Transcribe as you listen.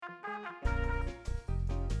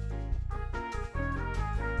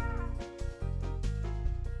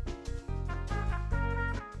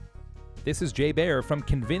This is Jay Baer from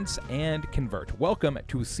Convince and Convert. Welcome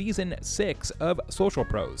to Season 6 of Social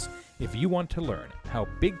Pros. If you want to learn how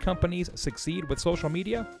big companies succeed with social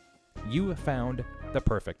media, you have found the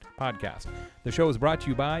perfect podcast. The show is brought to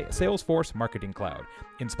you by Salesforce Marketing Cloud,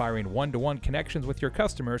 inspiring one-to-one connections with your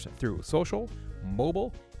customers through social,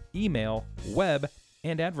 mobile, email, web,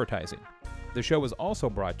 and advertising. The show is also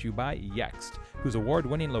brought to you by Yext, whose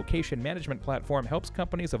award-winning location management platform helps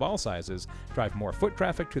companies of all sizes drive more foot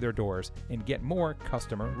traffic to their doors and get more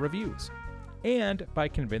customer reviews. And by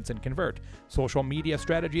Convince and Convert, social media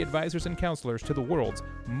strategy advisors and counselors to the world's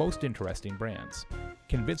most interesting brands.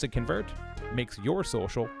 Convince and Convert makes your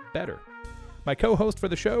social better. My co-host for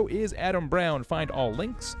the show is Adam Brown. Find all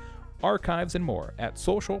links, archives, and more at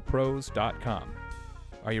socialpros.com.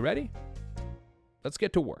 Are you ready? Let's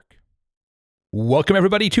get to work. Welcome,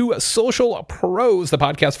 everybody, to Social Pros, the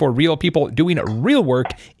podcast for real people doing real work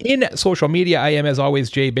in social media. I am, as always,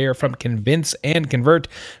 Jay Baer from Convince and Convert,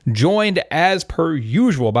 joined, as per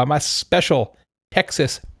usual, by my special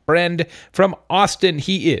Texas friend from Austin.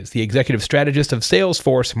 He is the executive strategist of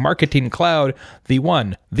Salesforce Marketing Cloud, the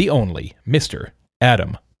one, the only, Mr.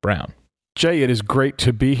 Adam Brown. Jay, it is great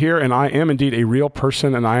to be here, and I am indeed a real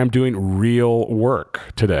person, and I am doing real work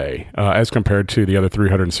today, as compared to the other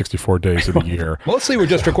 364 days of the year. Mostly we're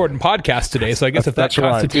just recording podcasts today, so I guess if that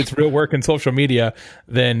constitutes real work in social media,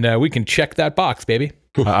 then we can check that box, baby.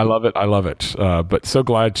 I love it. But so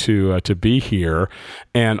glad to be here.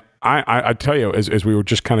 And I tell you, as we were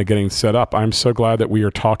just kind of getting set up, I'm so glad that we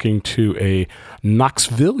are talking to a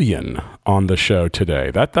Knoxvillian on the show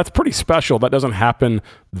today. That's pretty special. That doesn't happen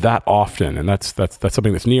that often, and that's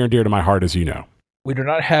something that's near and dear to my heart, as you know. We do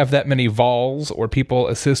not have that many Vols or people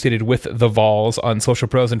associated with the Vols on Social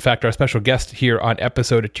Pros. In fact, our special guest here on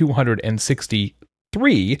episode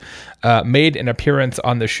 263 made an appearance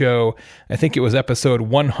on the show. I think it was episode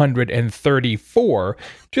 134,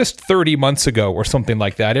 just 30 months ago or something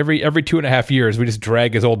like that. Every 2.5 years, we just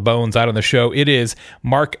drag his old bones out on the show. It is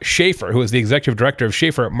Mark Schaefer, who is the executive director of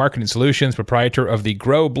Schaefer Marketing Solutions, proprietor of the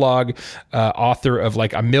Grow blog, author of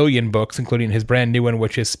like 1 million books, including his brand new one,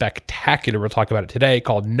 which is spectacular. We'll talk about it today,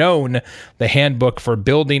 called Known, the handbook for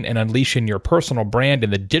building and unleashing your personal brand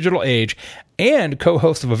in the digital age, and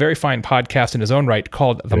co-host of a very fine podcast in his own right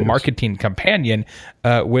called The Marketing Companion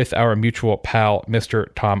with our mutual pal, Mr.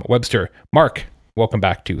 Tom Webster. Mark, welcome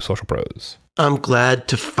back to Social Pros. I'm glad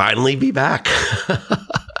to finally be back.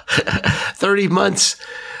 30 months.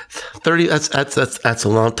 30 that's a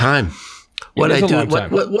long time. What I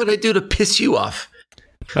do to piss you off?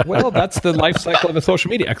 Well, that's the life cycle of a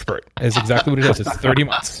social media expert, is exactly what it is. It's 30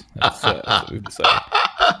 months. That's what we've decided.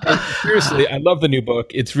 Seriously, I love the new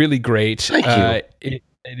book. It's really great. Thank you. It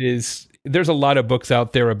is. There's a lot of books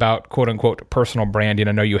out there about quote unquote personal branding.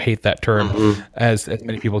 I know you hate that term, as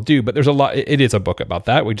many people do, but there's a lot. It is a book about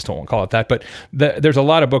that. We just don't want to call it that. But there's a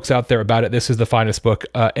lot of books out there about it. This is the finest book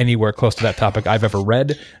anywhere close to that topic I've ever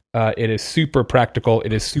read. It is super practical.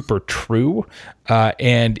 It is super true,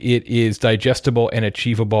 and it is digestible and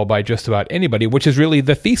achievable by just about anybody, which is really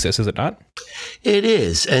the thesis, is it not? It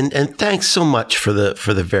is, and thanks so much for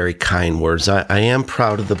the very kind words. I am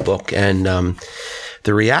proud of the book, and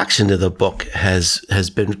the reaction to the book has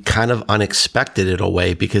been kind of unexpected in a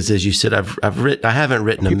way, because, as you said, I haven't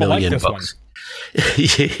written People 1 million like books.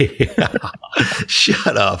 Yeah.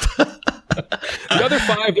 Shut up. The other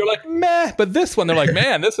 5, they're like, meh. But this one, they're like,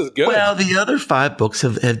 man, this is good. Well, the other 5 books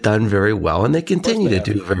have done very well, and they continue to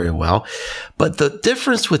do very well. But the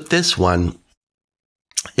difference with this one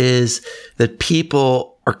is that people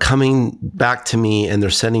are coming back to me and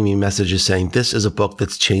they're sending me messages saying, this is a book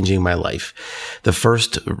that's changing my life. The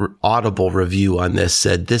first Audible review on this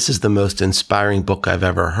said, this is the most inspiring book I've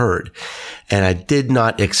ever heard. And I did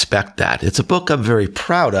not expect that. It's a book I'm very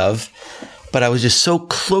proud of, but I was just so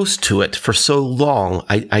close to it for so long.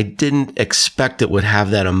 I didn't expect it would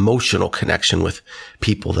have that emotional connection with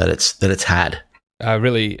people that it's had.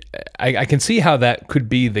 Really, I can see how that could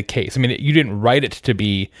be the case. I mean, you didn't write it to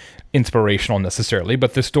be inspirational necessarily,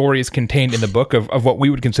 but the story is contained in the book of what we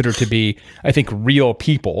would consider to be, I think, real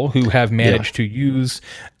people who have managed to use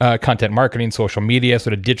content marketing, social media,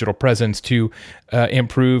 sort of digital presence to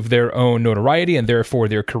improve their own notoriety and therefore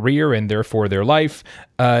their career and therefore their life.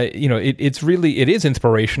 It is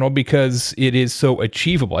inspirational because it is so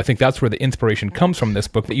achievable. I think that's where the inspiration comes from this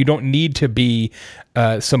book, that you don't need to be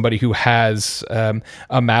somebody who has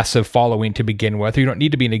a massive following to begin with, or you don't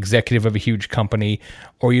need to be an executive of a huge company,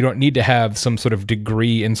 or you don't need to have some sort of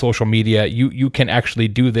degree in social media. You can actually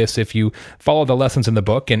do this if you follow the lessons in the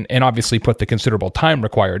book and obviously put the considerable time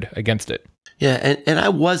required against it. Yeah, and I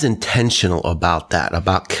was intentional about that,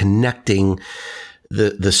 about connecting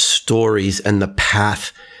the stories and the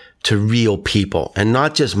path to real people, and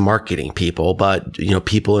not just marketing people, but,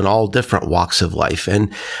 people in all different walks of life.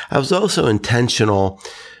 And I was also intentional.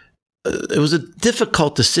 It was a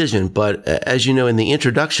difficult decision, but as you know, in the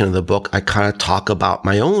introduction of the book, I kind of talk about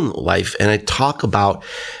my own life, and I talk about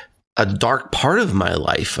a dark part of my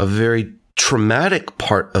life, a very traumatic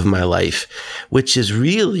part of my life, which is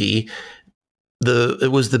really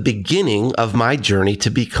it was the beginning of my journey to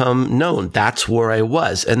become known. That's where I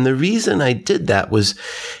was. And the reason I did that was,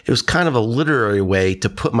 it was kind of a literary way to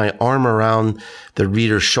put my arm around the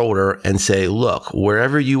reader's shoulder and say, look,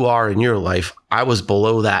 wherever you are in your life, I was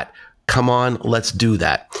below that. Come on, let's do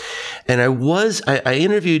that. And I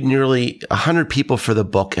interviewed nearly 100 people for the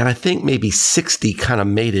book, and I think maybe 60 kind of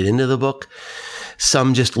made it into the book.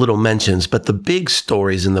 Some just little mentions, but the big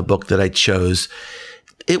stories in the book that I chose,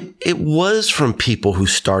 it was from people who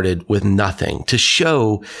started with nothing, to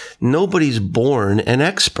show nobody's born an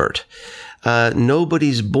expert.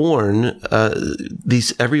 Nobody's born,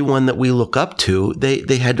 everyone that we look up to,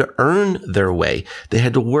 they had to earn their way. They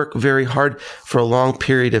had to work very hard for a long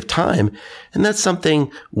period of time. And that's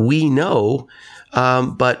something we know.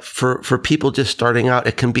 But for people just starting out,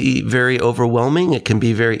 it can be very overwhelming. It can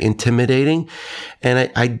be very intimidating.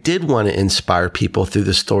 And I did want to inspire people through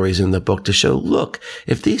the stories in the book to show, look,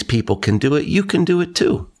 if these people can do it, you can do it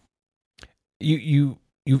too.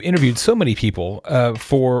 You've interviewed so many people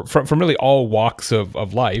from really all walks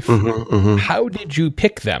of life. Mm-hmm, mm-hmm. How did you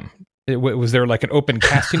pick them? Was there like an open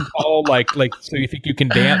casting call? Like, so you think you can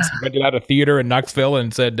dance? You rented out a theater in Knoxville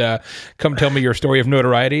and said, come tell me your story of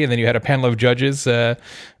notoriety. And then you had a panel of judges,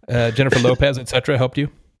 Jennifer Lopez, et cetera, helped you?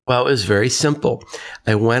 Well, it was very simple.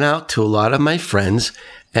 I went out to a lot of my friends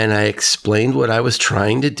and I explained what I was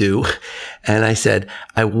trying to do. And I said,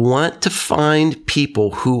 I want to find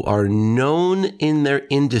people who are known in their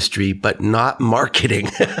industry, but not marketing.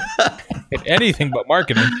 Anything but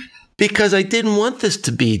marketing. Because I didn't want this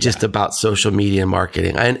to be just about social media and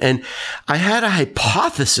marketing. And I had a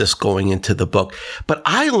hypothesis going into the book, but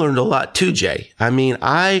I learned a lot too, Jay. I mean,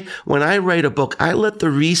 when I write a book, I let the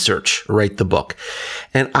research write the book.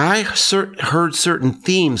 And I heard certain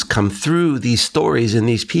themes come through these stories and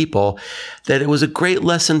these people that it was a great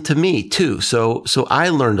lesson to me too. So I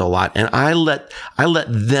learned a lot, and I let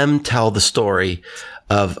them tell the story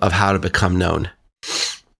of how to become known.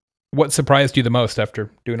 What surprised you the most after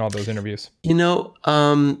doing all those interviews?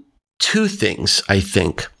 Two things, I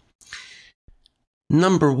think.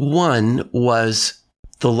 Number one was,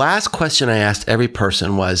 the last question I asked every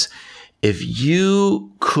person was, if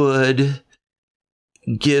you could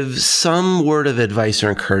give some word of advice or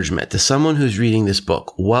encouragement to someone who's reading this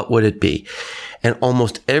book, what would it be? And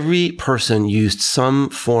almost every person used some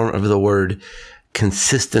form of the word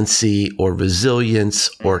consistency or resilience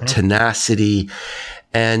or tenacity.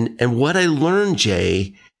 And what I learned,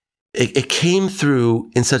 Jay, it came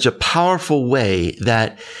through in such a powerful way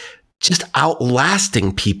that just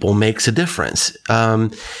outlasting people makes a difference.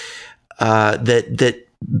 That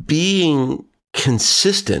being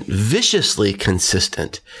consistent, viciously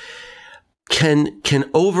consistent, can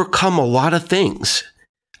overcome a lot of things.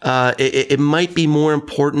 It might be more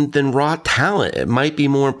important than raw talent. It might be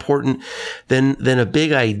more important than a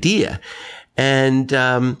big idea. And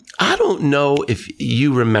I don't know if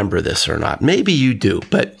you remember this or not. Maybe you do,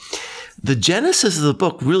 but the genesis of the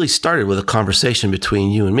book really started with a conversation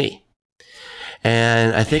between you and me.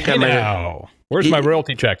 And I think where's my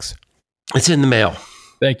royalty checks? It's in the mail.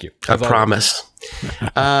 Thank you. I promise.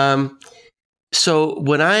 So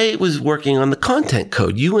when I was working on the content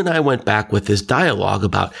code, you and I went back with this dialogue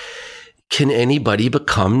about, can anybody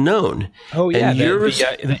become known? Oh, yeah, and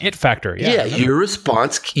the it factor. Yeah, your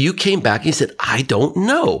response, you came back and you said, I don't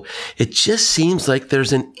know. It just seems like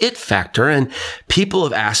there's an it factor. And people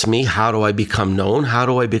have asked me, how do I become known? How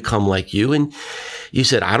do I become like you? And you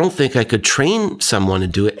said, I don't think I could train someone to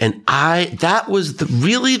do it. And that was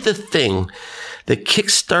really the thing that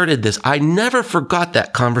kickstarted this. I never forgot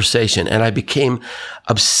that conversation. And I became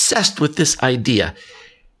obsessed with this idea.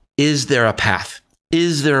 Is there a path?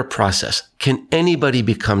 Is there a process? Can anybody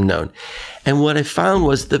become known? And what I found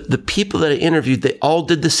was that the people that I interviewed, they all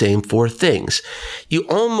did the same four things. You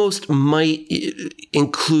almost might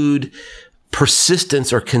include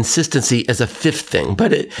persistence or consistency as a fifth thing,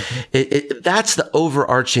 but that's the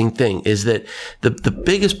overarching thing, is that the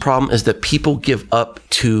biggest problem is that people give up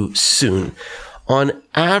too soon. On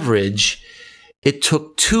average, it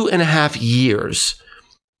took 2.5 years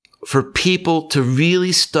for people to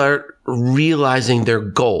really start realizing their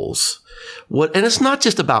goals. and it's not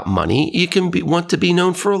just about money. You can want to be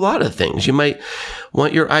known for a lot of things. You might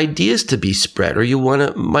want your ideas to be spread, or you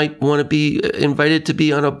might want to be invited to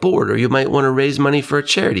be on a board, or you might want to raise money for a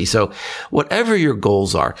charity. So whatever your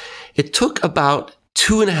goals are, it took about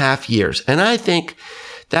 2.5 years. And I think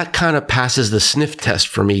that kind of passes the sniff test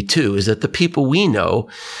for me too, is that the people we know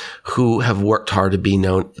who have worked hard to be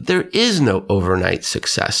known, there is no overnight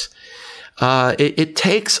success. It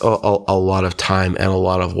takes a lot of time and a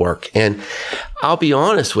lot of work. And I'll be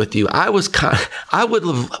honest with you, I would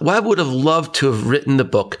have loved to have written the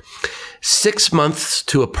book 6 months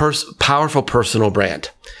to a powerful personal brand,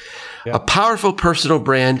 a powerful personal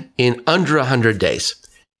brand in under 100 days.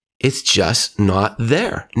 It's just not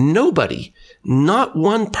there. Nobody, not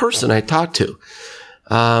one person I talked to,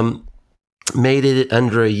 made it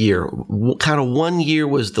under a year. Kind of 1 year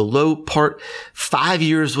was the low part. 5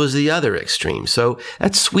 years was the other extreme. So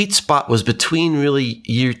that sweet spot was between really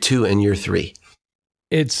year 2 and year 3.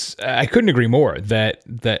 I couldn't agree more that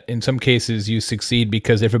in some cases you succeed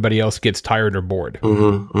because everybody else gets tired or bored.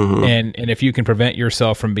 And if you can prevent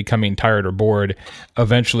yourself from becoming tired or bored,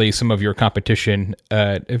 eventually some of your competition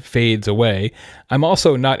fades away. I'm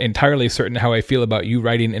also not entirely certain how I feel about you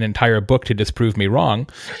writing an entire book to disprove me wrong.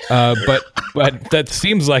 But that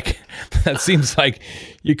seems like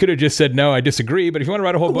you could have just said, no, I disagree. But if you want to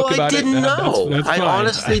write a whole book about it, that's fine. I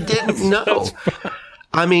honestly didn't know.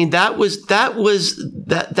 I mean, that was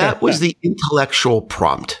the intellectual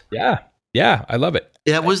prompt. Yeah, I love it.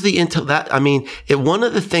 That was one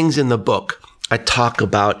of the things in the book I talk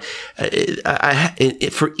about.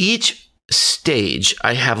 For each stage,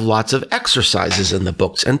 I have lots of exercises in the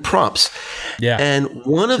books and prompts. Yeah, and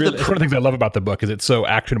one of the things I love about the book is it's so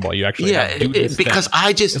actionable. You actually do this because thing.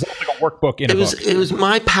 It's like a workbook in a book. It was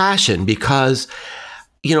my passion because,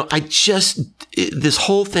 this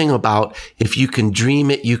whole thing about if you can dream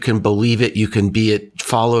it, you can believe it, you can be it,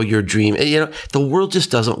 follow your dream. The world just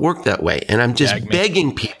doesn't work that way. And I'm just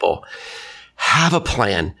begging people, have a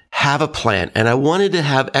plan. And I wanted to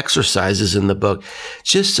have exercises in the book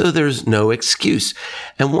just so there's no excuse.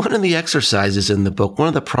 And one of the exercises in the book, one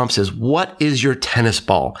of the prompts is, what is your tennis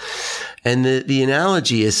ball? And the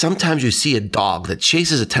analogy is sometimes you see a dog that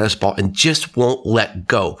chases a tennis ball and just won't let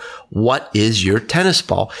go. What is your tennis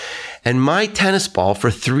ball? And my tennis ball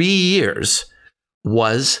for 3 years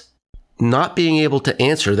was not being able to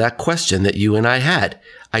answer that question that you and I had.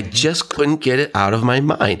 I just couldn't get it out of my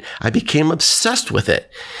mind. I became obsessed with it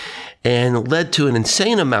and led to an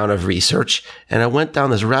insane amount of research. And I went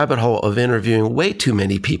down this rabbit hole of interviewing way too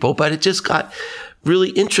many people, but it just got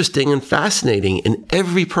really interesting and fascinating. And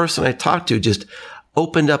every person I talked to just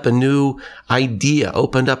opened up a new idea,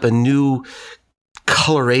 opened up a new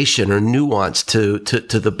coloration or nuance to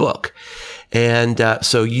the book. And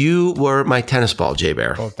so you were my tennis ball, Jay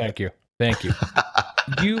Baer. Oh, thank you.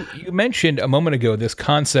 You mentioned a moment ago this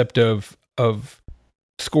concept of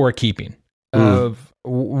scorekeeping, of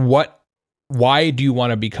why do you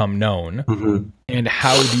want to become known, and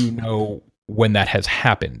how do you know when that has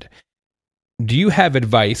happened? Do you have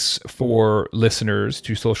advice for listeners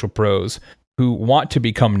to Social Pros who want to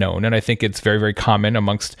become known? And I think it's very, very common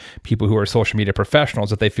amongst people who are social media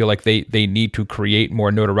professionals that they feel like they need to create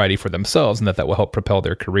more notoriety for themselves, and that will help propel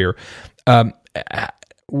their career.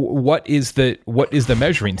 What is the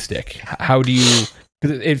measuring stick? How do you?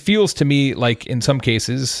 Because it feels to me like in some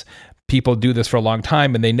cases people do this for a long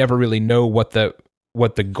time and they never really know what the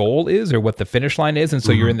goal is or what the finish line is, and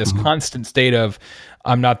so you're in this constant state of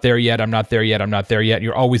I'm not there yet.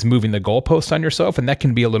 You're always moving the goalposts on yourself, and that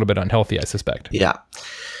can be a little bit unhealthy, I suspect. Yeah,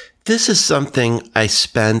 this is something I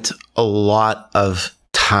spent a lot of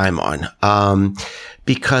time on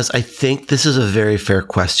because I think this is a very fair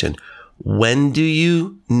question. When do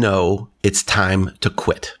you know it's time to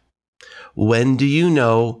quit? When do you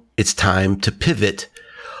know it's time to pivot?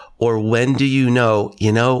 Or when do you know,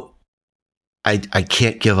 I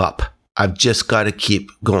can't give up. I've just got to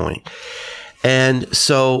keep going. And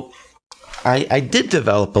so I did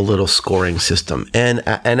develop a little scoring system. And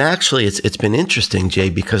actually it's been interesting,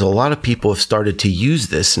 Jay, because a lot of people have started to use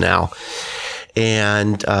this now.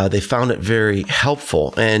 And they found it very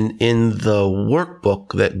helpful. And in the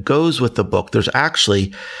workbook that goes with the book, there's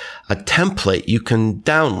actually a template you can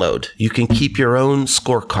download. You can keep your own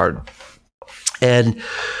scorecard. And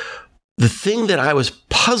the thing that I was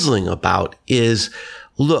puzzling about is,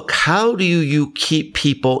 look, how do you keep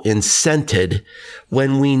people incented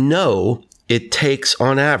when we know it takes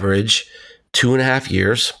on average 2.5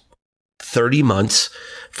 years, 30 months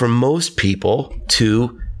for most people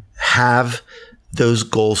to have those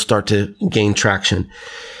goals start to gain traction?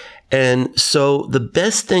 And so the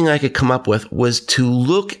best thing I could come up with was to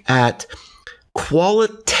look at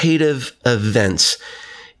qualitative events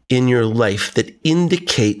in your life that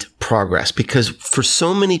indicate progress. Because for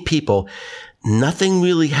so many people, nothing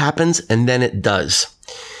really happens and then it does.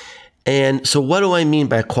 And so what do I mean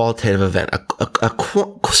by a qualitative event?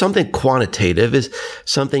 Something quantitative is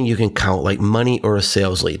something you can count, like money or a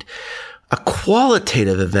sales lead. A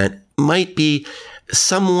qualitative event might be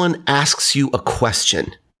someone asks you a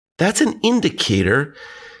question. That's an indicator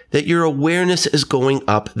that your awareness is going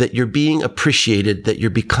up, that you're being appreciated, that you're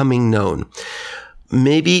becoming known.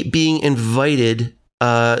 Maybe being invited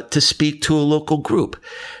to speak to a local group,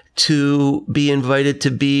 to be invited to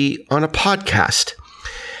be on a podcast.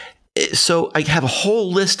 So I have a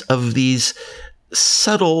whole list of these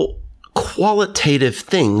subtle qualitative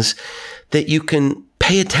things that you can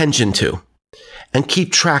pay attention to and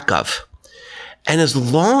keep track of. And as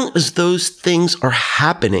long as those things are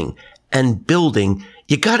happening and building,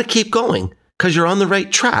 you got to keep going because you're on the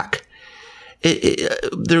right track.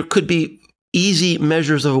 There could be easy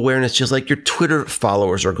measures of awareness, just like your Twitter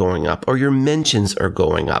followers are going up or your mentions are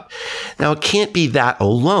going up. Now, it can't be that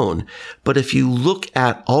alone, but if you look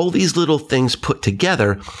at all these little things put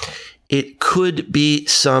together, it could be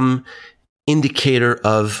some indicator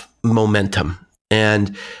of momentum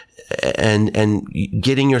and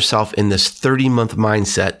getting yourself in this 30-month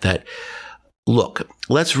mindset that, look,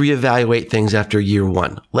 let's reevaluate things after year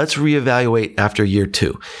 1. Let's reevaluate after year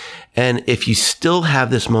 2. And if you still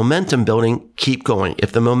have this momentum building, keep going.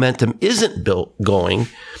 If the momentum isn't going,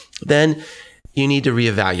 then you need to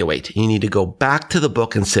reevaluate. You need to go back to the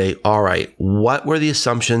book and say, all right, what were the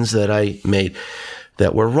assumptions that I made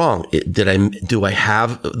that were wrong? Do I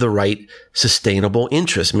have the right sustainable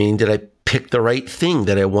interest? Meaning, did I pick the right thing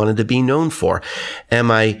that I wanted to be known for? Am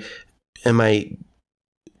I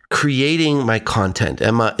creating my content?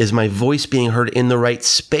 Is my voice being heard in the right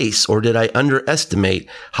space, or did I underestimate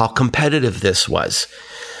how competitive this was?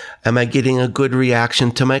 Am I getting a good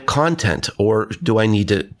reaction to my content, or do I need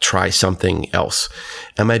to try something else?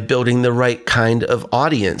 Am I building the right kind of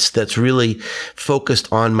audience that's really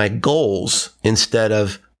focused on my goals instead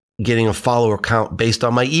of getting a follower count based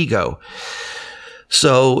on my ego?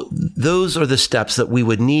 So those are the steps that we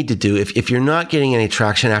would need to do. If you're not getting any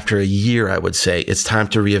traction after a year, I would say it's time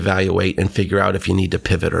to reevaluate and figure out if you need to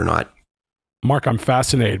pivot or not. Mark, I'm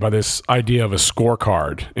fascinated by this idea of a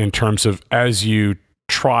scorecard in terms of as you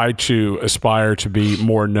try to aspire to be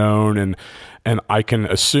more known, and I can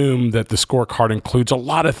assume that the scorecard includes a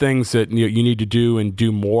lot of things that you need to do and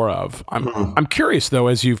do more of. I'm curious though,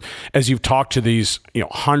 as you've talked to these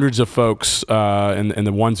hundreds of folks and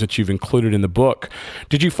the ones that you've included in the book,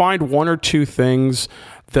 did you find one or two things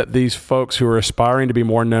that these folks who are aspiring to be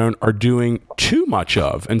more known are doing too much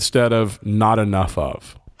of instead of not enough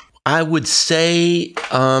of? I would say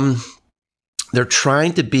they're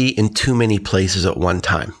trying to be in too many places at one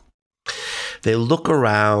time. They look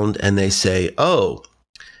around and they say, oh,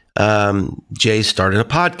 Jay started a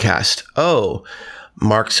podcast. Oh,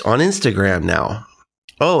 Mark's on Instagram now.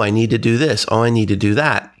 Oh, I need to do this. Oh, I need to do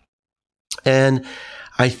that. And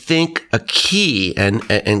I think a key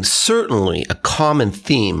and certainly a common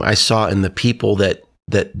theme I saw in the people that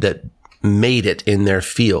made it in their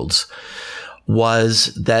fields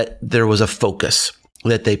was that there was a focus,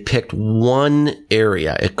 that they picked one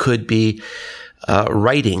area. It could be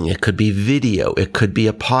writing, it could be video, it could be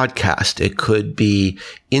a podcast, it could be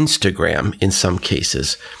Instagram in some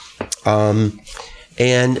cases.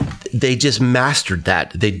 And they just mastered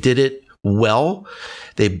that. They did it well.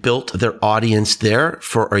 They built their audience there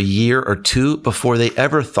for a year or two before they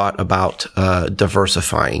ever thought about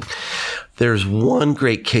diversifying. There's one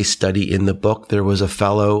great case study in the book. There was a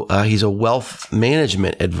fellow, he's a wealth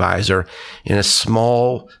management advisor in a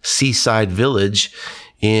small seaside village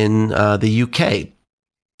in the UK.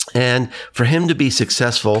 And for him to be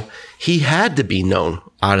successful, he had to be known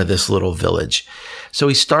out of this little village. So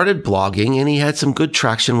he started blogging, and he had some good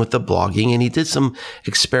traction with the blogging, and he did some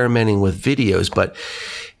experimenting with videos. But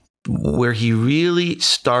where he really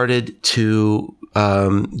started to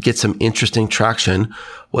get some interesting traction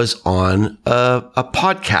was on a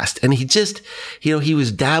podcast. And he just, he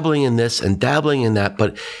was dabbling in this and dabbling in that,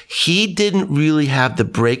 but he didn't really have the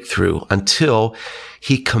breakthrough until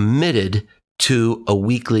he committed to a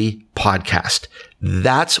weekly podcast.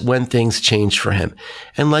 That's when things changed for him.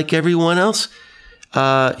 And like everyone else,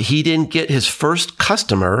 he didn't get his first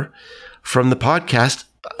customer from the podcast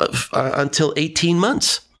until 18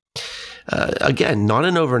 months. Again, not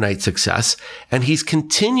an overnight success. And he's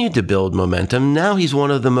continued to build momentum. Now he's one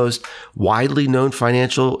of the most widely known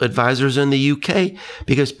financial advisors in the UK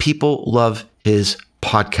because people love his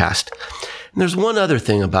podcast. And there's one other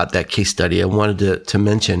thing about that case study I wanted to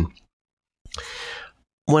mention.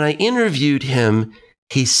 When I interviewed him,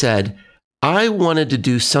 he said, I wanted to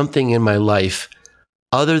do something in my life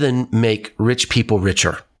other than make rich people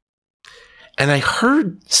richer. And I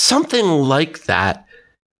heard something like that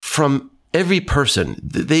from every person.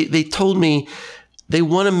 They told me they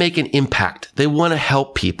want to make an impact. They want to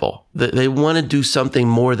help people. They want to do something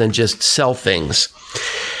more than just sell things.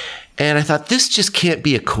 And I thought, this just can't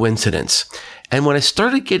be a coincidence. And when I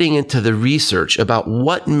started getting into the research about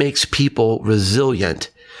what makes people resilient,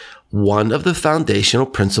 one of the foundational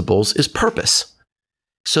principles is purpose.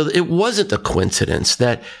 So it wasn't a coincidence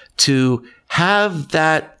that to have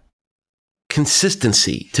that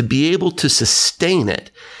consistency, to be able to sustain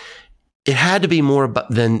it, it had to be more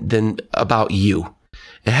than about you.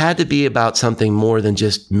 It had to be about something more than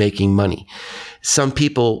just making money. Some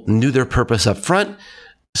people knew their purpose up front.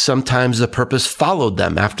 Sometimes the purpose followed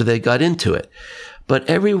them after they got into it. But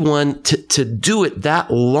everyone, to do it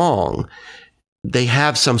that long, they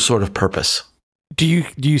have some sort of purpose. Do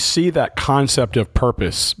you see that concept of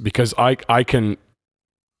purpose? Because I can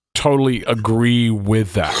totally agree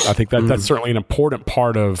with that. I think that's certainly an important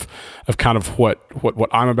part of kind of what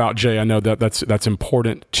I'm about, Jay. I know that's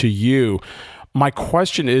important to you. My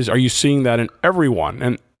question is, are you seeing that in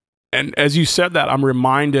everyone? And as you said that, I'm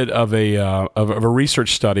reminded of a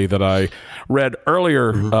research study that I read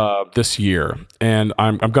earlier this year, and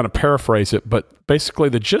I'm going to paraphrase it, but basically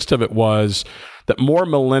the gist of it was that more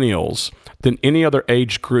millennials than any other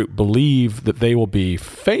age group believe that they will be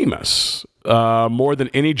famous more than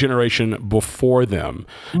any generation before them.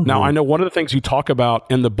 Mm-hmm. Now, I know one of the things you talk about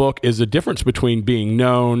in the book is the difference between being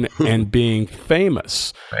known and being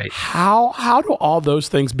famous. Right. How do all those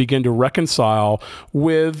things begin to reconcile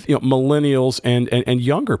with millennials and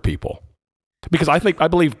younger people? Because I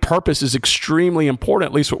believe purpose is extremely important,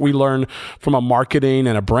 at least what we learn from a marketing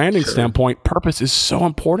and a branding standpoint. Purpose is so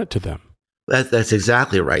important to them. That's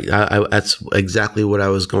exactly right. That's exactly what I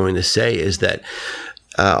was going to say, is that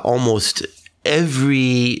almost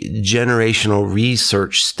every generational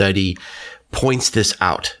research study points this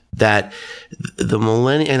out, that the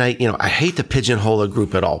millennial, and I hate to pigeonhole a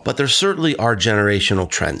group at all, but there certainly are generational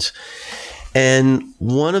trends. And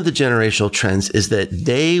one of the generational trends is that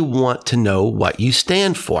they want to know what you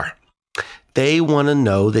stand for. They want to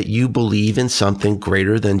know that you believe in something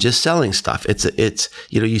greater than just selling stuff. It's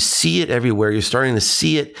you see it everywhere. You're starting to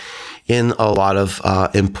see it in a lot of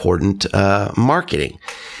important marketing,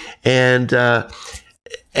 and that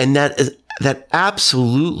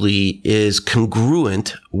absolutely is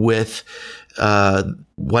congruent with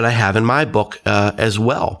what I have in my book as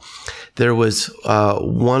well. There was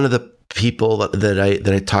one of the people that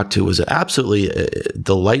I talked to was an absolutely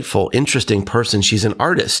delightful, interesting person. She's an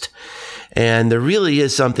artist. And there really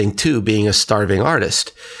is something to being a starving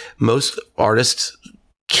artist. Most artists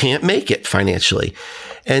can't make it financially.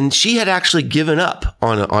 And she had actually given up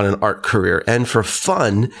on an art career. And for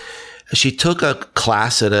fun, she took a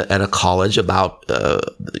class at a college about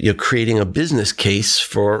creating a business case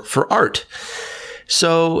for art.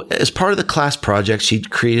 So as part of the class project, she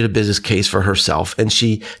created a business case for herself, and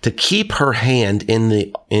to keep her hand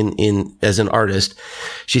in as an artist,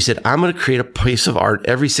 she said, I'm going to create a piece of art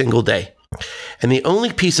every single day. And the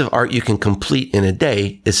only piece of art you can complete in a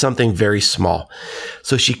day is something very small.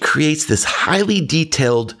 So she creates this highly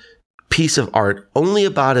detailed piece of art, only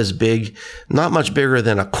about as big, not much bigger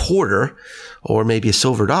than a quarter or maybe a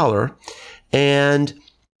silver dollar. And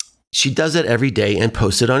she does it every day and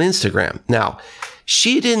posts it on Instagram. Now,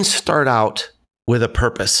 she didn't start out with a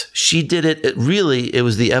purpose. She did it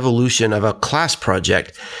was the evolution of a class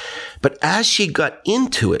project. But as she got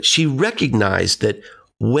into it, she recognized that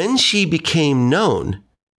when she became known,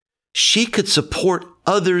 she could support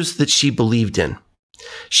others that she believed in.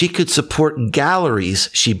 She could support galleries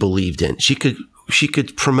she believed in. She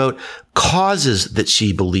could promote causes that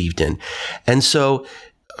she believed in. And so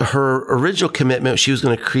her original commitment, she was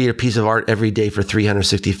going to create a piece of art every day for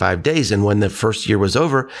 365 days. And when the first year was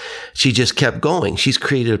over, she just kept going. She's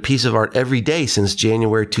created a piece of art every day since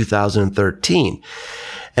January 2013.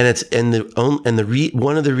 And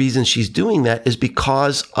one of the reasons she's doing that is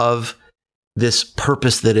because of this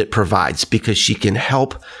purpose that it provides, because she can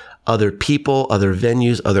help other people, other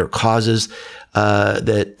venues, other causes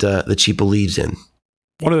that she believes in.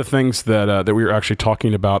 One of the things that we were actually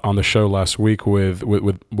talking about on the show last week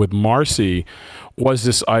with Marcy was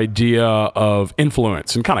this idea of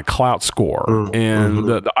influence and kind of clout score, and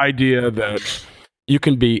the idea that you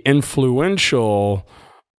can be influential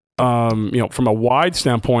from a wide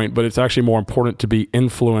standpoint, but it's actually more important to be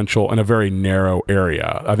influential in a very narrow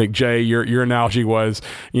area. I think, Jay, your analogy was,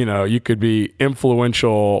 you could be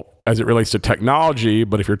influential as it relates to technology,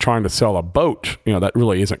 but if you're trying to sell a boat, that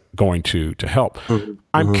really isn't going to help. Mm-hmm.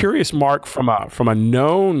 I'm curious, Mark, from a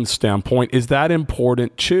known standpoint, is that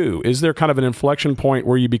important too? Is there kind of an inflection point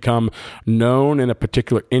where you become known in a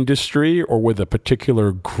particular industry or with a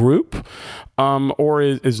particular group? Or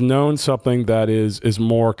is known something that is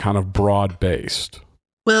more kind of broad-based?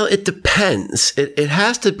 Well, it depends. It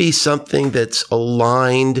has to be something that's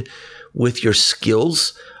aligned with your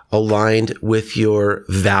skills, aligned with your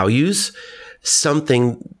values,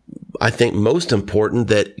 something I think most important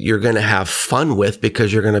that you're going to have fun with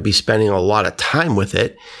because you're going to be spending a lot of time with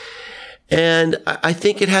it. And I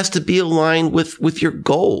think it has to be aligned with your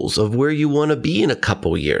goals of where you want to be in a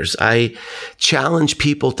couple of years. I challenge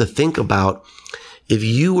people to think about if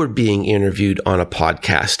you were being interviewed on a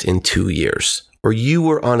podcast in 2 years, or you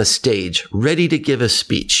were on a stage ready to give a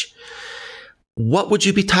speech, what would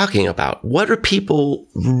you be talking about? What are people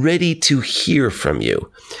ready to hear from you?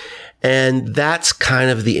 And that's kind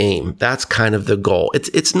of the aim. That's kind of the goal.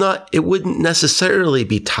 It wouldn't necessarily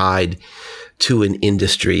be tied to an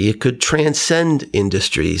industry. It could transcend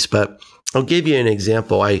industries, but I'll give you an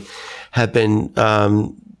example. I have been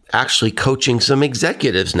actually coaching some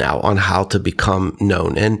executives now on how to become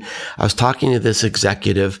known. And I was talking to this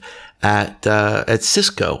executive at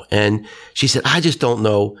Cisco, and she said, I just don't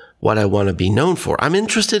know what I want to be known for. I'm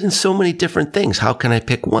interested in so many different things. How can I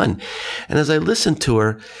pick one? And as I listened to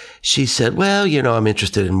her, she said, well, I'm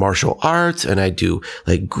interested in martial arts, and I do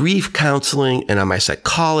like grief counseling, and I'm a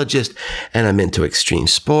psychologist, and I'm into extreme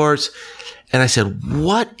sports. And I said,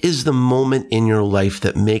 what is the moment in your life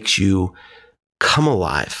that makes you come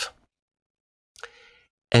alive?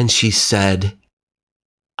 And she said,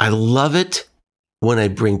 I love it when I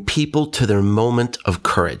bring people to their moment of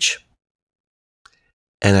courage.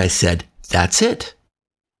 And I said, that's it.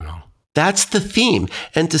 That's the theme.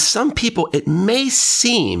 And to some people, it may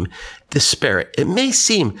seem disparate. It may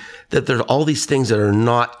seem that there are all these things that are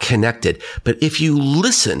not connected. But if you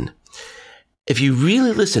listen, if you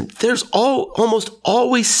really listen, there's almost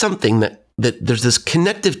always something that there's this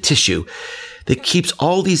connective tissue that keeps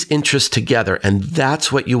all these interests together. And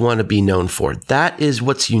that's what you want to be known for. That is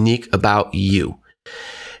what's unique about you.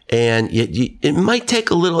 And it might take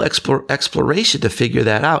a little exploration to figure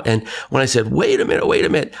that out. And when I said, wait a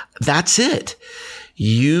minute, that's it.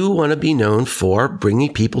 You want to be known for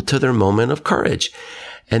bringing people to their moment of courage.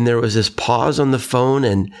 And there was this pause on the phone,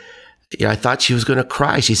 and I thought she was going to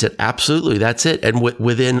cry. She said, absolutely, that's it. And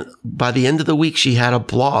by the end of the week, she had a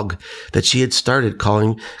blog that she had started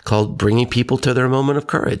called Bringing People to Their Moment of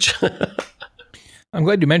Courage. I'm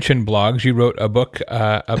glad you mentioned blogs. You wrote a book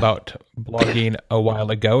about blogging a while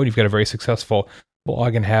ago, and you've got a very successful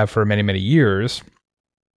blog and have for many, many years.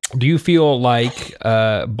 Do you feel like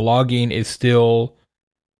blogging is still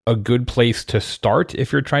a good place to start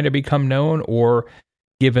if you're trying to become known, or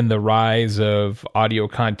given the rise of audio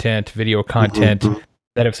content, video content,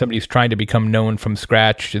 that if somebody's trying to become known from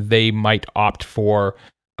scratch, they might opt for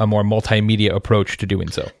a more multimedia approach to doing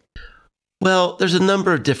so? Well, there's a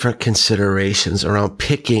number of different considerations around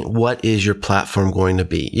picking what is your platform going to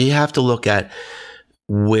be. You have to look at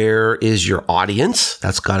where is your audience.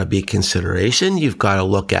 That's got to be a consideration. You've got to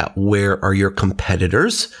look at where are your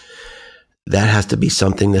competitors. That has to be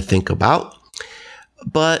something to think about.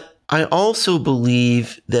 But I also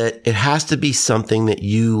believe that it has to be something that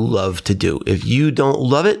you love to do. If you don't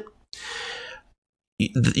love it,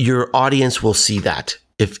 your audience will see that.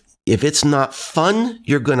 If it's not fun,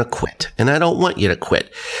 you're going to quit. And I don't want you to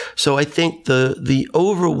quit. So I think the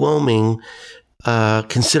overwhelming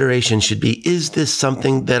consideration should be, is this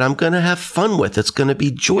something that I'm going to have fun with? It's going to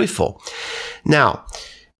be joyful. Now,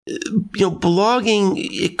 blogging,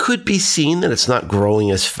 it could be seen that it's not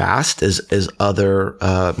growing as fast as other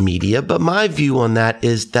media. But my view on that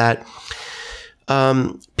is that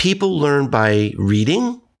people learn by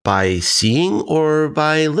reading, by seeing, or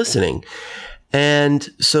by listening. And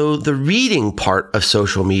so the reading part of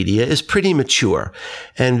social media is pretty mature,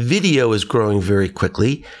 and video is growing very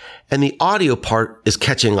quickly, and the audio part is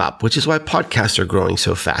catching up, which is why podcasts are growing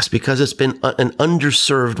so fast, because it's been an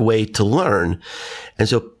underserved way to learn. And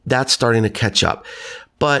so that's starting to catch up.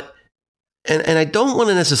 But And I don't want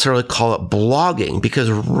to necessarily call it blogging, because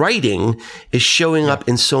writing is showing up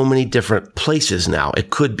in so many different places now. It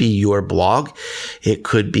could be your blog. It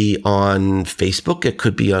could be on Facebook. It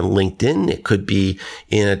could be on LinkedIn. It could be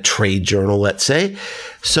in a trade journal, let's say.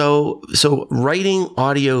 So writing,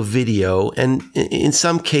 audio, video, and in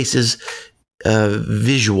some cases,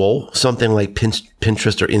 visual, something like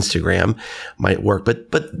Pinterest or Instagram might work.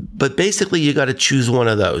 But basically, you got to choose one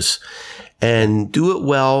of those and do it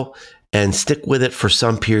well and stick with it for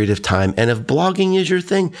some period of time. And if blogging is your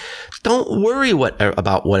thing, don't worry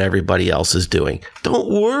about what everybody else is doing. Don't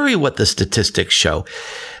worry what the statistics show.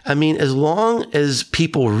 I mean, as long as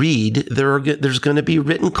people read, there's going to be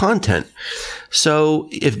written content. So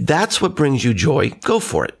if that's what brings you joy, go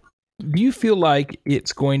for it. Do you feel like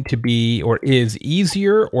it's going to be or is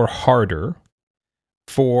easier or harder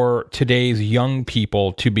for today's young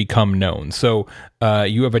people to become known? So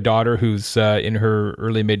you have a daughter who's in her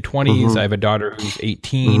early mid-20s. Mm-hmm. I have a daughter who's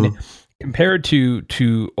 18. Mm-hmm. Compared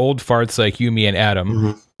to old farts like you, me, and Adam,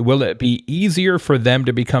 mm-hmm. will it be easier for them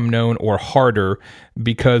to become known or harder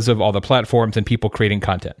because of all the platforms and people creating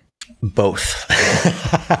content? Both.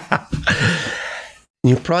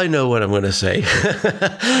 You probably know what I'm going to say.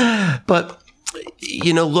 But,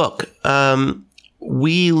 look,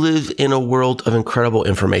 we live in a world of incredible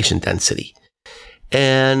information density.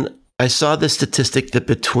 And I saw the statistic that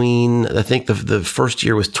between, I think the first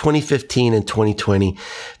year was 2015 and 2020,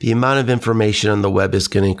 the amount of information on the web is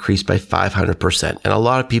going to increase by 500%. And a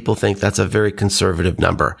lot of people think that's a very conservative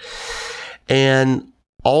number. And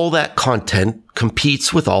all that content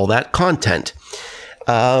competes with all that content.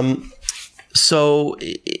 So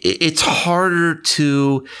it's harder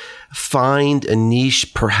to find a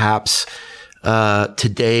niche perhaps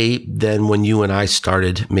today than when you and I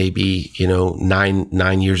started, maybe,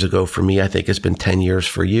 9 years ago. For me, I think it's been 10 years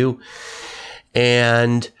for you.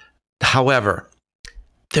 And however,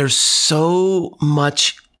 there's so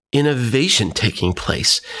much innovation taking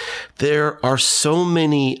place. There are so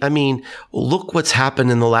many, look what's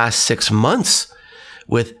happened in the last 6 months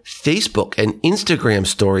with Facebook and Instagram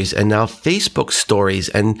stories, and now Facebook stories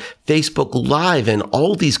and Facebook Live, and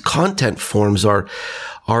all these content forms are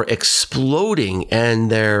exploding,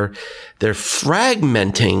 and they're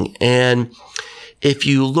fragmenting. And if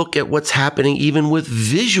you look at what's happening even with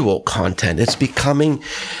visual content, it's becoming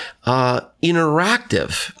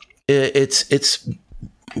interactive. It's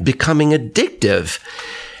becoming addictive.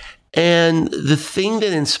 And the thing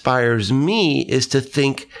that inspires me is to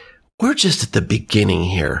think, we're just at the beginning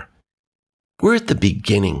here. We're at the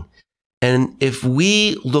beginning. And if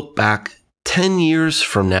we look back 10 years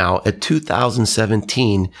from now at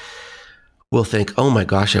 2017, we'll think, oh my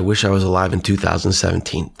gosh, I wish I was alive in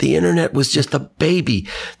 2017. The internet was just a baby.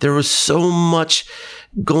 There was so much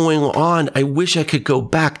going on. I wish I could go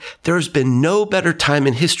back. There's been no better time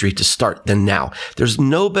in history to start than now. There's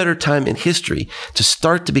no better time in history to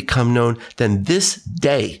start to become known than this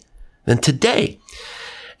day, than today.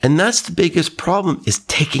 And that's the biggest problem, is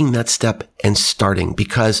taking that step and starting,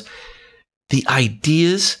 because the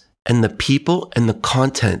ideas and the people and the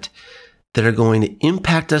content that are going to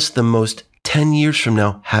impact us the most 10 years from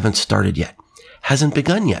now haven't started yet, hasn't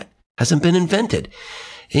begun yet, hasn't been invented.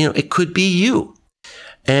 It could be you.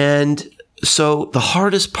 And so the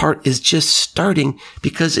hardest part is just starting,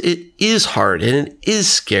 because it is hard and it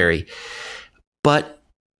is scary, but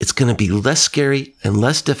it's going to be less scary and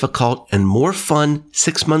less difficult and more fun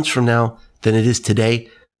 6 months from now than it is today,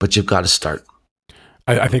 but you've got to start.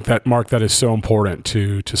 I think that, Mark, that is so important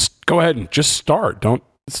to go ahead and just start. Don't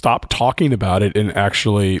stop talking about it and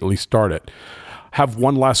actually at least start it. Have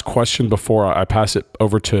one last question before I pass it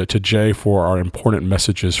over to Jay for our important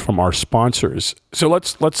messages from our sponsors. So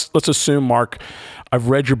let's assume, Mark, I've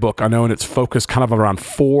read your book, I know, and it's focused kind of around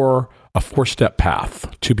a four-step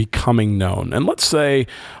path to becoming known. And let's say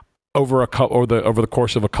over the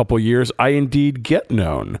course of a couple of years, I indeed get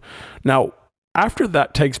known. Now, after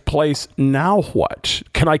that takes place, now what?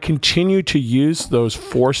 Can I continue to use those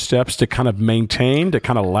 4 steps to kind of maintain, to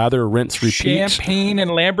kind of lather, rinse, repeat? Champagne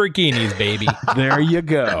and Lamborghinis, baby. There you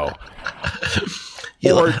go.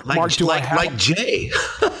 Like Jay.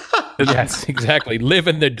 Yes, exactly.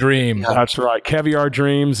 Living the dream. That's right. Caviar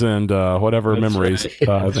dreams and whatever memories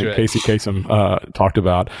I think Casey Kasem talked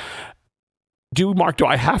about. Mark, do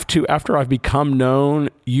I have to, after I've become known,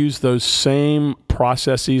 use those same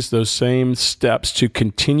processes, those same steps to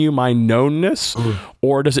continue my knownness?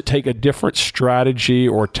 Or does it take a different strategy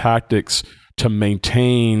or tactics to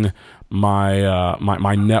maintain my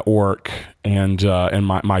my network and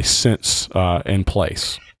my sense in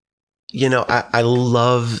place? I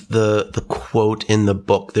love the quote in the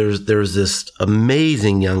book. There's this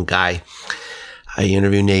amazing young guy I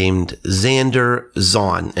interviewed named Xander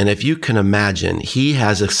Zahn. And if you can imagine, he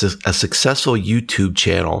has a successful YouTube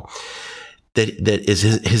channel that is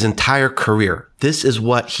his entire career. This is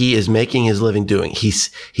what he is making his living doing. He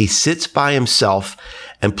sits by himself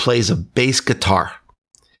and plays a bass guitar,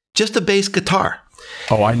 just a bass guitar.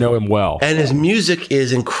 Oh, I know him well. And his music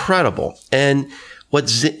is incredible. And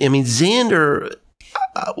Xander,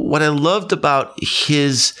 what I loved about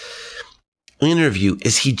his interview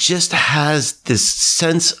is he just has this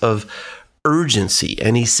sense of urgency.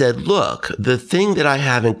 And he said, look, the thing that I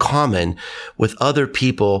have in common with other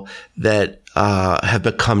people that have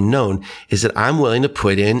become known is that I'm willing to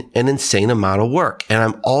put in an insane amount of work, and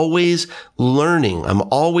I'm always learning. I'm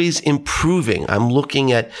always improving. I'm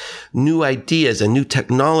looking at new ideas and new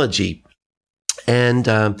technology and,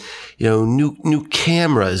 new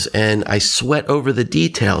cameras, and I sweat over the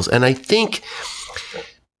details. And I think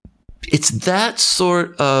it's that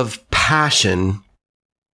sort of passion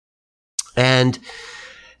and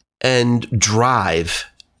drive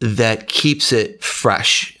that keeps it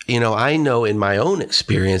fresh. I know in my own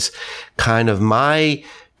experience, kind of my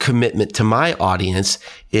commitment to my audience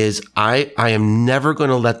is I am never going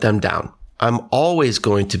to let them down. I'm always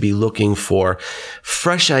going to be looking for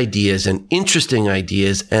fresh ideas and interesting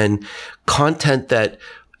ideas and content that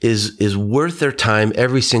is worth their time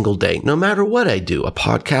every single day, no matter what I do, a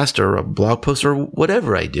podcast or a blog post or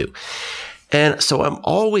whatever I do. And so I'm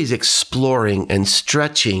always exploring and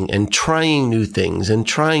stretching and trying new things and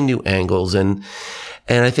trying new angles. And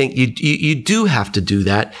I think you do have to do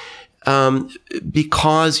that,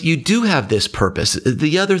 because you do have this purpose.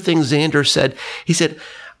 The other thing Xander said, he said,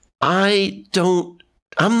 I'm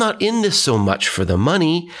not in this so much for the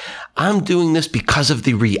money. I'm doing this because of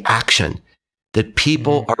the reaction that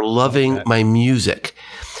people are loving my music.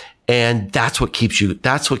 And that's what keeps you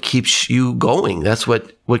going. That's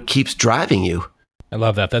what keeps driving you. I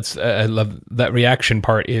love that. I love that reaction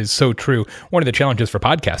part is so true. One of the challenges for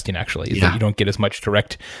podcasting actually is that you don't get as much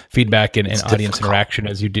direct feedback and audience interaction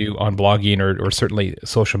as you do on blogging or certainly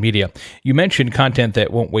social media. You mentioned content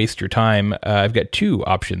that won't waste your time. I've got two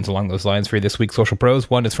options along those lines for you this week, Social Pros.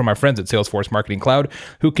 One is from our friends at Salesforce Marketing Cloud,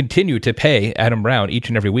 who continue to pay Adam Brown each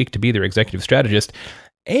and every week to be their executive strategist.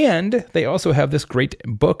 And they also have this great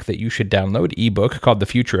book that you should download, ebook called The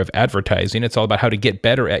Future of Advertising. It's all about how to get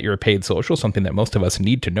better at your paid social, something that most of us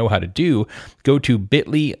need to know how to do. Go to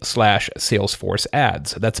bit.ly/Salesforce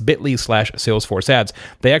ads. That's bit.ly/Salesforce ads.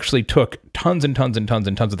 They actually took tons and tons and tons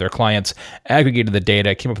and tons of their clients, aggregated the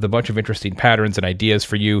data, came up with a bunch of interesting patterns and ideas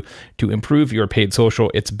for you to improve your paid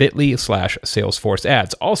social. It's bit.ly/Salesforce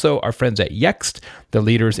ads. Also, our friends at Yext, the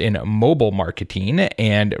leaders in mobile marketing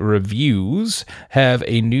and reviews, have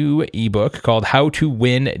a new ebook called How to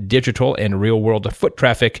Win Digital and Real World Foot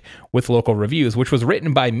Traffic with Local Reviews, which was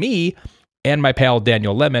written by me and my pal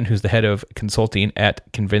Daniel Lemon, who's the head of consulting at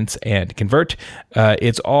Convince and Convert.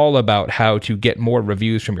 It's all about how to get more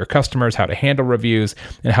reviews from your customers, how to handle reviews,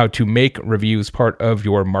 and how to make reviews part of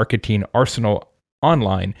your marketing arsenal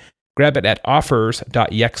online. Grab it at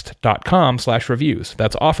offers.yext.com/reviews.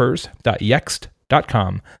 That's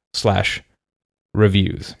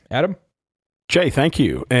offers.yext.com/reviews. Adam? Jay, thank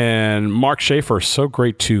you. And Mark Schaefer, so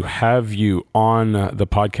great to have you on the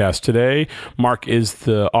podcast today. Mark is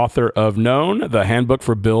the author of Known, the handbook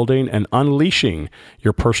for building and unleashing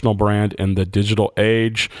your personal brand in the digital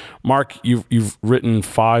age. Mark, you've written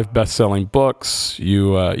 5 best-selling books.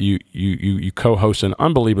 You co-host an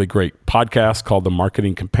unbelievably great podcast called The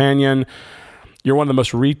Marketing Companion. You're one of the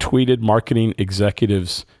most retweeted marketing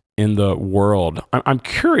executives in the world. I'm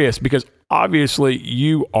curious because obviously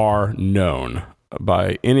you are known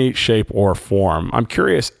by any shape or form. I'm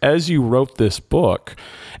curious, as you wrote this book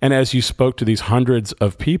and as you spoke to these hundreds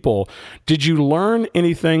of people, did you learn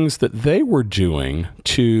any things that they were doing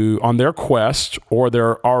on their quest or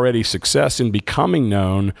their already success in becoming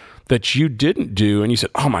known that you didn't do? And you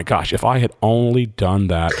said, oh my gosh, if I had only done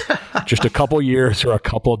that just a couple years or a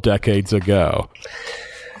couple decades ago.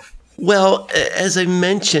 Well, as I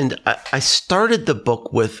mentioned, I started the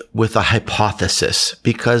book with a hypothesis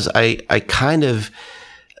because I kind of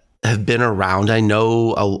have been around. I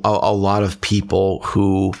know a lot of people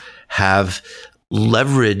who have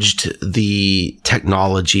leveraged the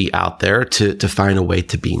technology out there to find a way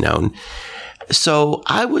to be known. So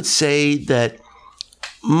I would say that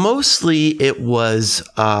mostly it was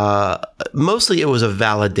a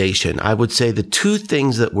validation. I would say the two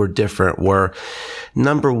things that were different were,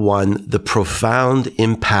 number one, the profound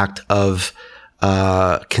impact of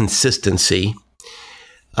consistency,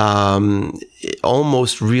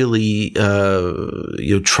 almost really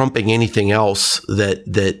trumping anything else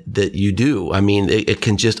that you do. I mean, it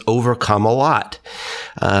can just overcome a lot.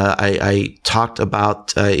 I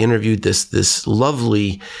interviewed this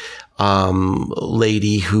lovely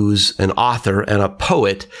lady who's an author and a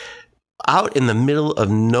poet, out in the middle of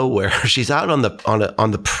nowhere. She's out on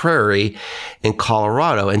the prairie in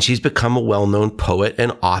Colorado, and she's become a well-known poet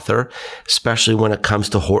and author, especially when it comes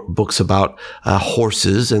to books about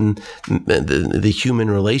horses and the human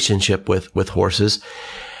relationship with horses.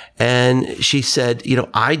 And she said,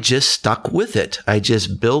 I just stuck with it. I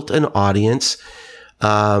just built an audience.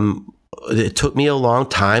 It took me a long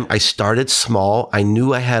time. I started small. I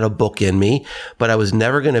knew I had a book in me, but I was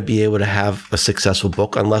never going to be able to have a successful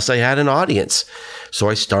book unless I had an audience. So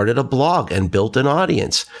I started a blog and built an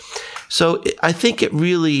audience. So I think it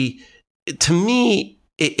really, to me,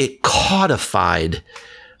 it codified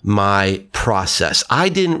my process. I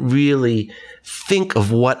didn't really think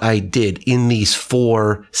of what I did in these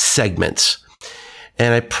 4 segments.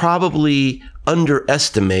 And I probably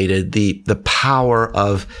underestimated the power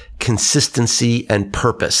of consistency and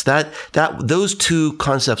purpose. Those 2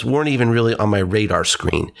 concepts weren't even really on my radar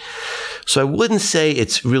screen. So I wouldn't say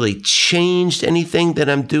it's really changed anything that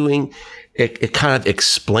I'm doing. It kind of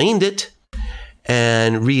explained it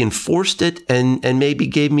and reinforced it and maybe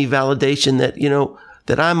gave me validation that,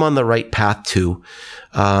 that I'm on the right path too.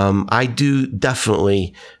 I do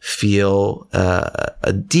definitely feel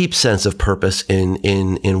a deep sense of purpose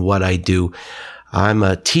in what I do. I'm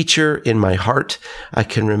a teacher in my heart. I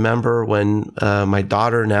can remember when my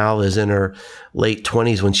daughter now is in her late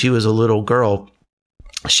 20s. When she was a little girl,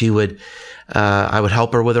 I would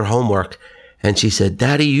help her with her homework, and she said,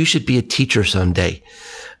 "Daddy, you should be a teacher someday."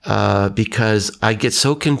 Because I get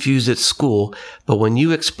so confused at school, but when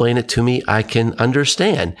you explain it to me, I can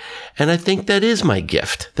understand. And I think that is my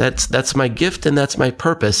gift. That's my gift, and that's my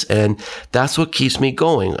purpose. And that's what keeps me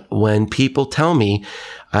going. When people tell me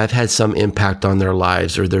I've had some impact on their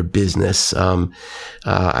lives or their business, I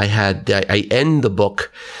end the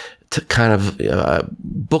book to kind of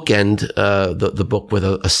bookend the book with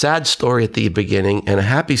a sad story at the beginning and a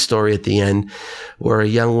happy story at the end, where a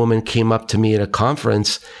young woman came up to me at a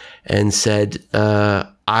conference and said,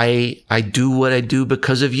 I do what I do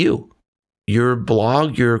because of you. Your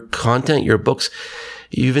blog, your content, your books,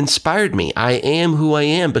 you've inspired me. I am who I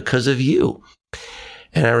am because of you.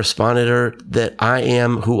 And I responded to her that I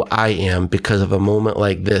am who I am because of a moment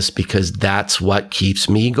like this, because that's what keeps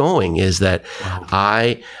me going, is that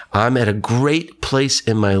I'm at a great place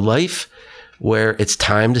in my life where it's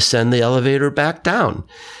time to send the elevator back down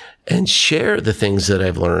and share the things that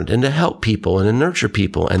I've learned and to help people and to nurture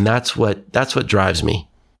people. And that's what drives me.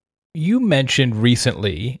 You mentioned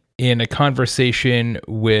recently in a conversation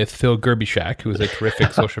with Phil Gerbyshak, who is a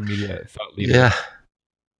terrific social media thought leader. Yeah.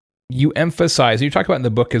 You emphasize, you talk about in the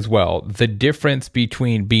book as well, the difference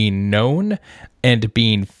between being known and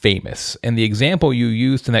being famous. And the example you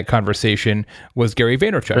used in that conversation was Gary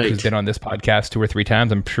Vaynerchuk, right, who's been on this podcast 2 or 3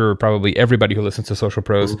 times. I'm sure probably everybody who listens to Social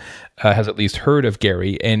Pros has at least heard of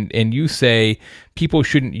Gary. And you say people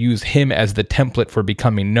shouldn't use him as the template for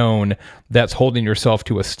becoming known. That's holding yourself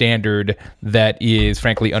to a standard that is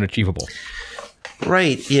frankly unachievable.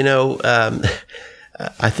 Right.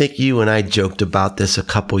 I think you and I joked about this a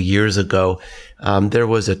couple years ago. There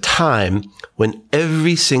was a time when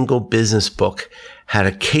every single business book had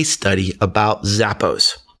a case study about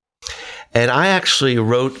Zappos. And I actually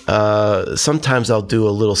wrote, sometimes I'll do a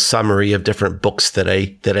little summary of different books that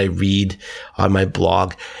I read on my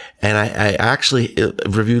blog. And I actually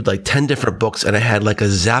reviewed like 10 different books, and I had like a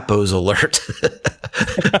Zappos alert.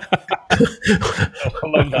 I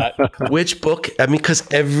love that. Which book? I mean, because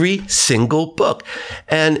every single book,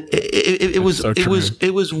 and it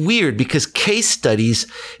was weird because case studies,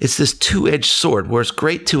 it's this 2-edged sword where it's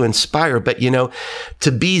great to inspire, but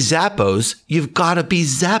to be Zappos, you've got to be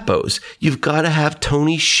Zappos. You've got to have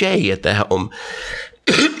Tony Hsieh at the helm.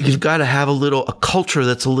 You've got to have a culture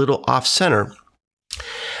that's a little off center.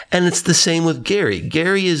 And it's the same with Gary.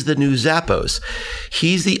 Gary is the new Zappos.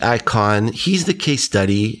 He's the icon. He's the case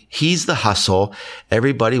study. He's the hustle.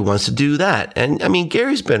 Everybody wants to do that. And I mean,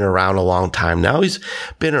 Gary's been around a long time now. He's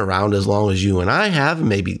been around as long as you and I have,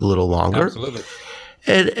 maybe a little longer. Absolutely.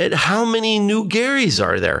 And how many new Garys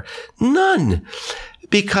are there? None.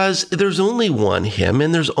 Because there's only one him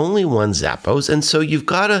and there's only one Zappos. And so you've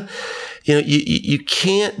got to, you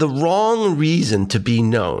can't, the wrong reason to be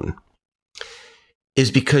known is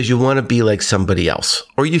because you want to be like somebody else,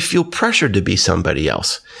 or you feel pressured to be somebody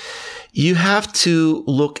else. You have to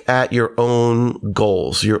look at your own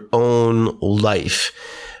goals, your own life,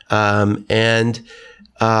 and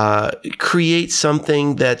create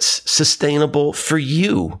something that's sustainable for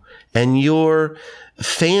you and your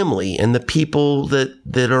family and the people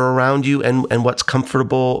that are around you, and what's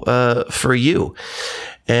comfortable for you.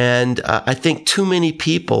 And I think too many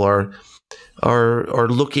people are are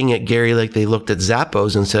looking at Gary like they looked at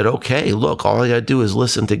Zappos and said, okay, look, all I got to do is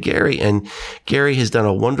listen to Gary. And Gary has done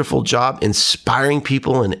a wonderful job inspiring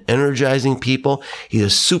people and energizing people. He's a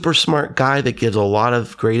super smart guy that gives a lot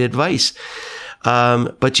of great advice.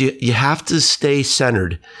 But you have to stay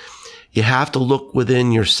centered. You have to look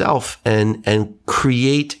within yourself and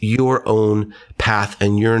create your own path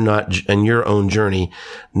and your own journey,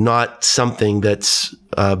 not something that's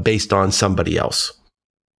based on somebody else.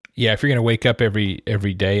 Yeah, if you're going to wake up every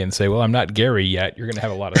day and say, "Well, I'm not Gary yet," you're going to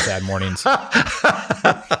have a lot of sad mornings.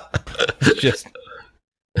 It's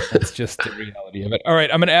just the reality of it. All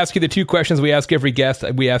right, I'm going to ask you the two questions we ask every guest.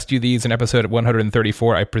 We asked you these in episode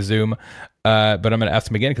 134, I presume, but I'm going to ask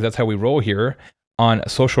them again because that's how we roll here on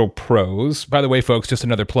Social Pros. By the way, folks, just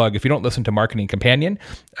another plug. If you don't listen to Marketing Companion,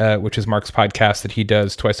 which is Mark's podcast that he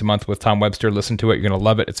does twice a month with Tom Webster, listen to it. You're going to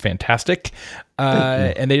love it. It's fantastic.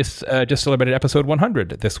 And they just celebrated episode 100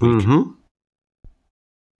 this week. Mm-hmm.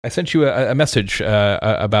 I sent you a message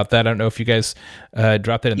about that. I don't know if you guys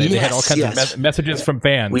dropped it in there. They had all kinds of messages from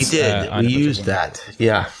fans. We did. We used that.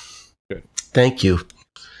 Yeah. Good. Thank you.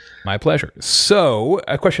 My pleasure. So,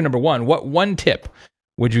 question number one, what one tip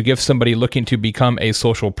would you give somebody looking to become a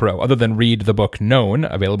social pro, other than read the book Known,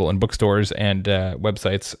 available in bookstores and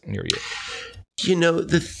websites near you? You know,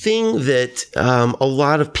 the thing that a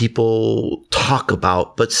lot of people talk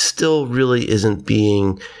about, but still really isn't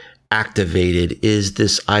being activated, is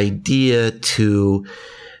this idea to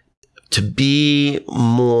be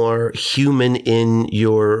more human in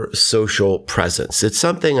your social presence. It's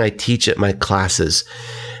something I teach at my classes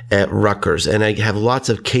at Rutgers, and I have lots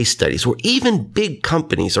of case studies where even big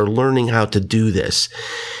companies are learning how to do this.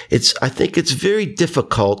 I think it's very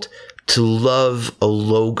difficult to love a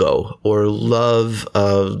logo or love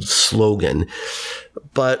a slogan,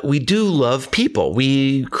 but we do love people.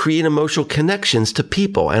 We create emotional connections to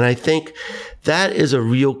people, and I think that is a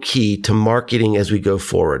real key to marketing as we go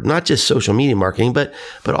forward. Not just social media marketing, but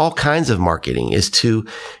all kinds of marketing, is to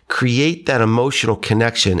create that emotional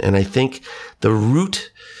connection. And I think the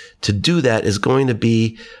root to do that is going to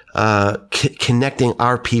be connecting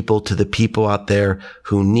our people to the people out there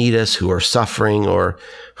who need us, who are suffering, or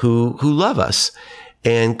who love us,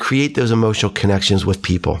 and create those emotional connections with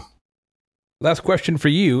people. Last question for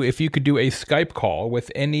you. If you could do a Skype call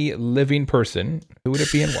with any living person, who would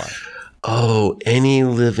it be and why? Oh, any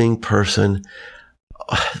living person.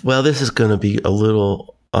 Well, this is going to be a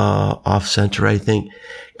little off center, I think.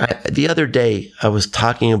 The other day, I was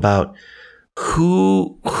talking about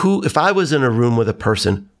who, if I was in a room with a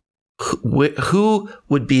person, who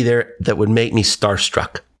would be there that would make me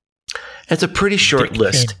starstruck? It's a pretty short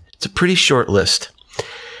list. It's a pretty short list.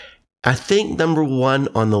 I think number one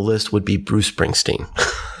on the list would be Bruce Springsteen.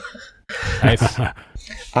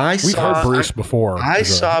 Nice. We've heard Bruce before. I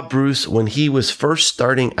saw Bruce when he was first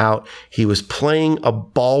starting out. He was playing a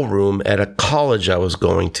ballroom at a college I was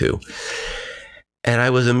going to. And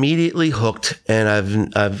I was immediately hooked, and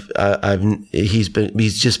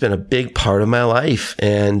he's just been a big part of my life.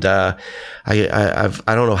 And I don't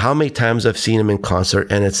know how many times I've seen him in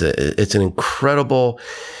concert, and it's an incredible,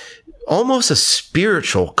 almost a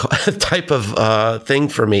spiritual type of thing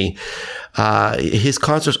for me. His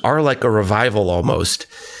concerts are like a revival almost.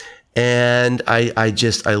 And I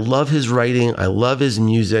love his writing. I love his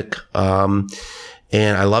music.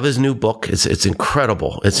 And I love his new book. It's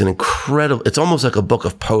incredible. It's almost like a book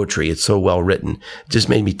of poetry. It's so well written. It just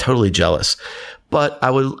made me totally jealous. But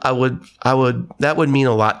that would mean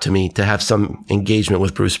a lot to me to have some engagement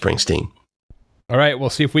with Bruce Springsteen. All right, we'll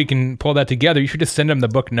see if we can pull that together. You should just send him the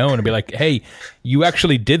book Known and be like, "Hey, you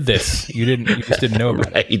actually did this. You just didn't know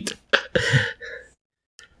about it."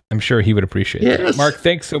 I'm sure he would appreciate it. Mark,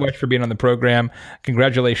 thanks so much for being on the program.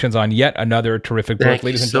 Congratulations on yet another terrific book. Thank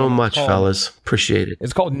you so much, fellas. Appreciate it.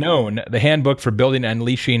 It's called Known, the handbook for building and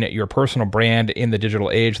unleashing your personal brand in the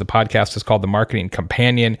digital age. The podcast is called The Marketing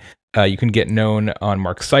Companion. You can get Known on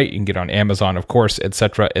Mark's site. You can get it on Amazon, of course, et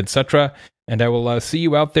cetera, et cetera. And I will see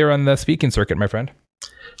you out there on the speaking circuit, my friend.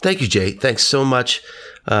 Thank you, Jay. Thanks so much,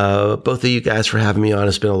 both of you guys, for having me on.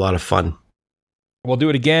 It's been a lot of fun. We'll do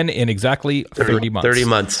it again in exactly 30 months. 30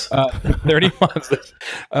 months. 30 months.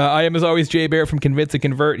 I am, as always, Jay Baer from Convince and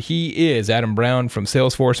Convert. He is Adam Brown from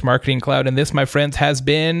Salesforce Marketing Cloud. And this, my friends, has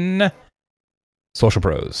been Social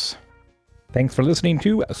Pros. Thanks for listening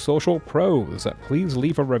to Social Pros. Please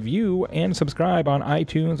leave a review and subscribe on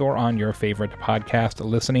iTunes or on your favorite podcast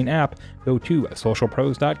listening app. Go to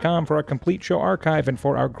socialpros.com for our complete show archive and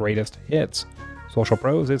for our greatest hits. Social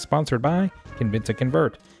Pros is sponsored by Convince and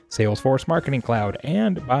Convert, Salesforce Marketing Cloud,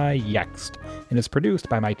 and by Yext, and is produced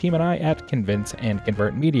by my team and I at Convince and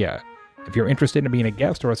Convert Media. If you're interested in being a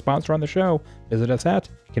guest or a sponsor on the show, visit us at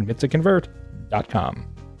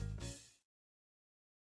convinceandconvert.com.